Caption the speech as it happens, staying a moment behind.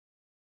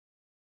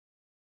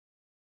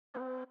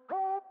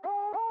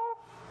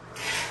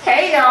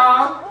Hey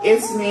y'all,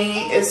 it's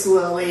me, it's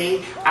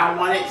Lily. I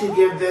wanted to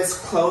give this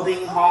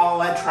clothing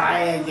haul a try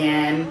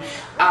again.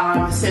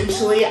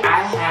 Essentially,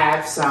 I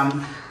have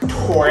some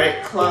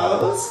Torrid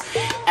clothes.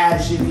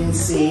 As you can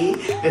see,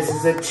 this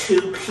is a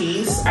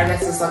two-piece. I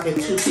guess it's like a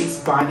two-piece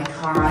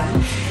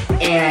bodycon.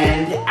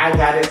 And I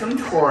got it from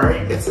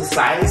Torrid. It's a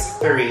size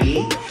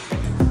 3.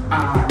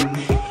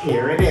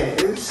 Here it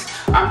is.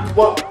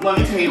 Well, let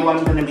me tell you what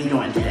I'm going to be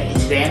doing today.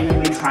 Today I'm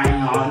going to be trying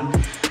on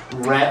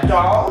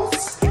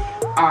Rebdolls.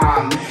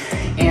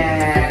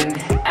 And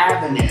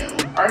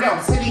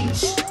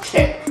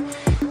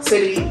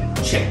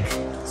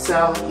Citychic.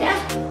 So yeah,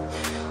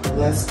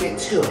 let's get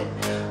to it.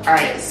 All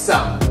right,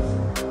 so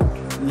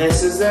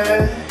this is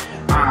a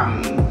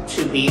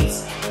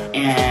two-piece,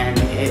 and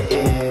it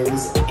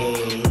is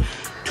a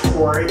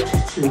Torrid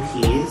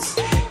two-piece.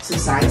 It's a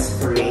size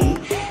 3,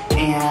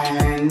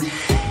 and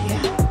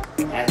yeah,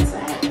 that's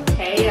it.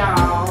 Hey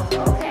y'all.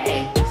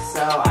 Okay,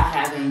 so I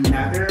have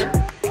another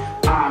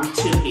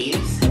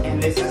two-piece.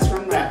 This is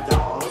from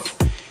Rebdolls.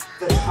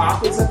 The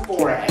top is a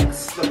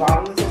 4X, the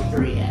bottom is a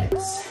 3X.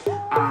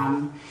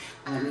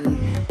 Let me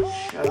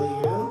show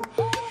you.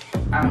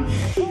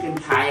 You can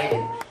tie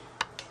it,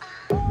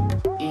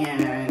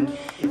 and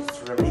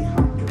it's really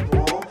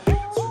comfortable.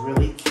 It's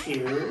really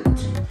cute.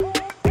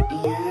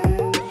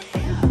 And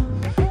yeah,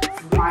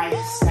 my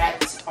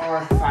sets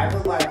are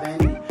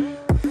 5'11",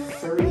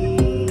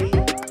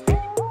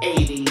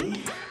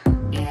 380,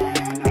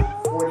 and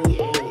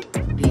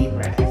 48 deep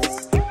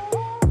breaths.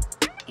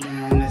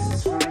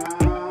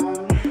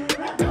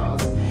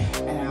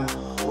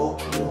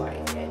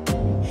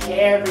 Hey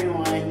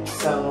everyone,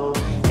 so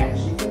as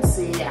you can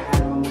see, I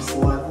have on this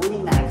lovely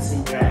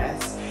maxi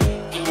dress,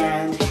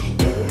 and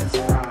it is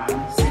from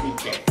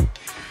Citychic,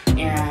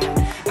 and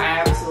I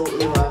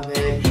absolutely love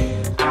it.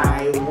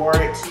 I wore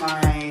it to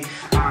my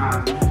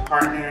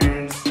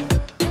partner's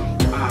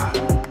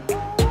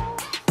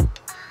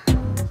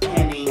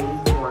pinning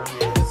for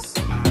his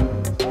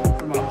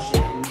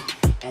promotion,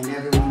 and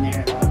everyone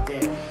there loved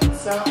it,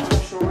 so I'm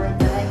sure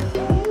that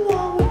you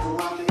all would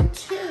love it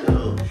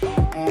too.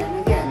 And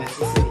again, this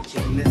is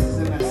This is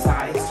in a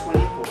size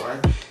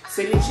 24.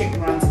 Citychic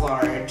runs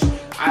large.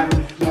 I'm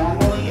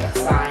normally a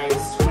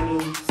size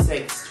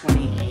 26,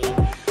 28,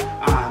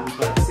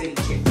 but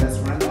Citychic does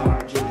run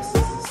large, and this is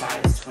a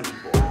size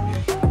 24.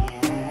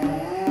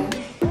 And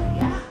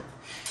yeah,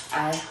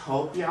 I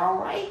hope y'all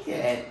like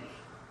it.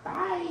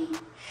 Bye.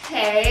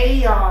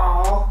 Hey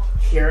y'all,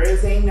 here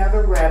is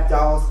another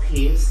Rebdolls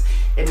piece.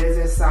 It is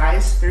a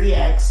size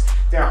 3X.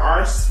 There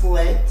are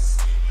splits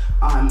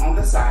on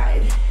the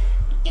side,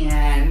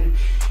 and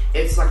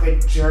it's like a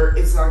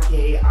jersey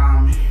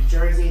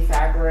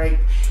fabric,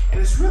 and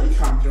it's really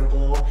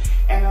comfortable,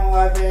 and I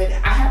love it.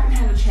 I haven't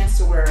had a chance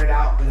to wear it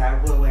out, but I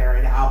will wear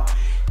it out,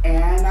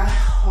 and I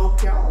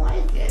hope y'all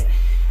like it.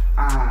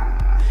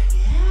 Yeah,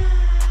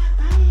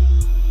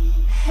 bye.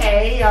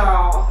 Hey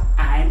y'all,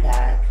 I'm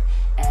back,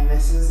 and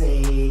this is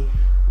a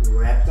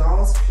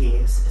Rebdolls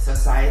piece. It's a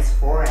size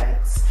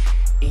 4X,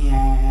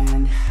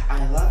 and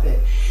I love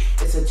it.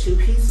 It's a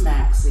two-piece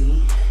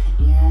maxi,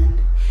 and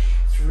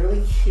it's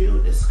really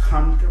cute, it's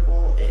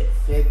comfortable, it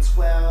fits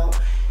well,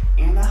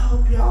 and I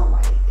hope y'all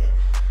like it.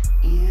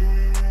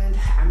 And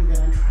I'm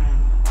gonna try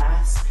on my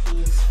last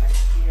piece right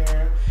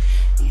here,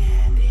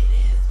 and it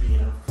is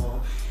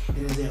beautiful. It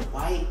is a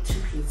white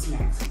two-piece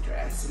maxi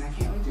dress, and I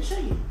can't wait to show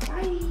you.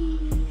 Bye.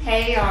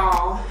 Hey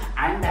y'all,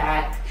 I'm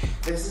back.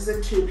 This is a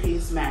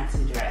two-piece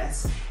maxi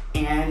dress,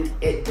 and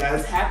it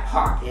does have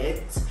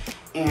pockets.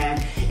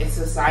 And it's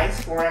a size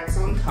 4X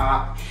on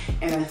top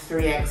and a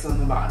 3X on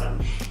the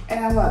bottom.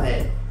 And I love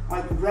it.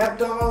 Like,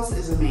 Rebdolls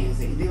is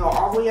amazing. They go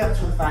all the way up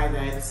to a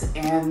 5X,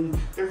 and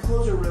their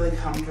clothes are really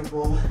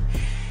comfortable,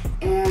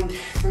 and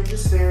they're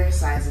just very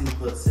size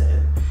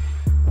inclusive.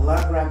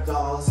 Love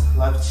Rebdolls,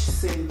 love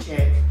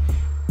Citychic.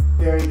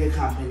 Very good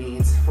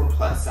companies for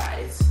plus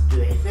size. Do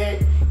they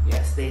fit?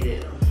 Yes, they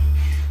do.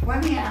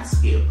 Let me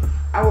ask you,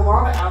 out of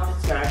all the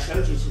outfits that I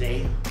showed you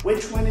today,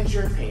 which one is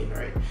your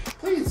favorite?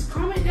 Please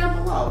comment down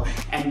below,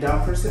 and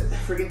don't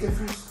forget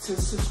to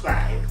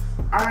subscribe.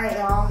 Alright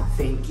y'all,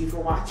 thank you for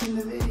watching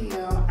the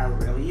video. I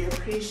really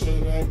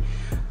appreciate it.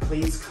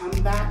 Please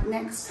come back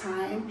next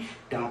time.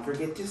 Don't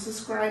forget to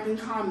subscribe and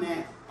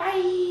comment.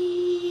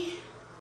 Bye!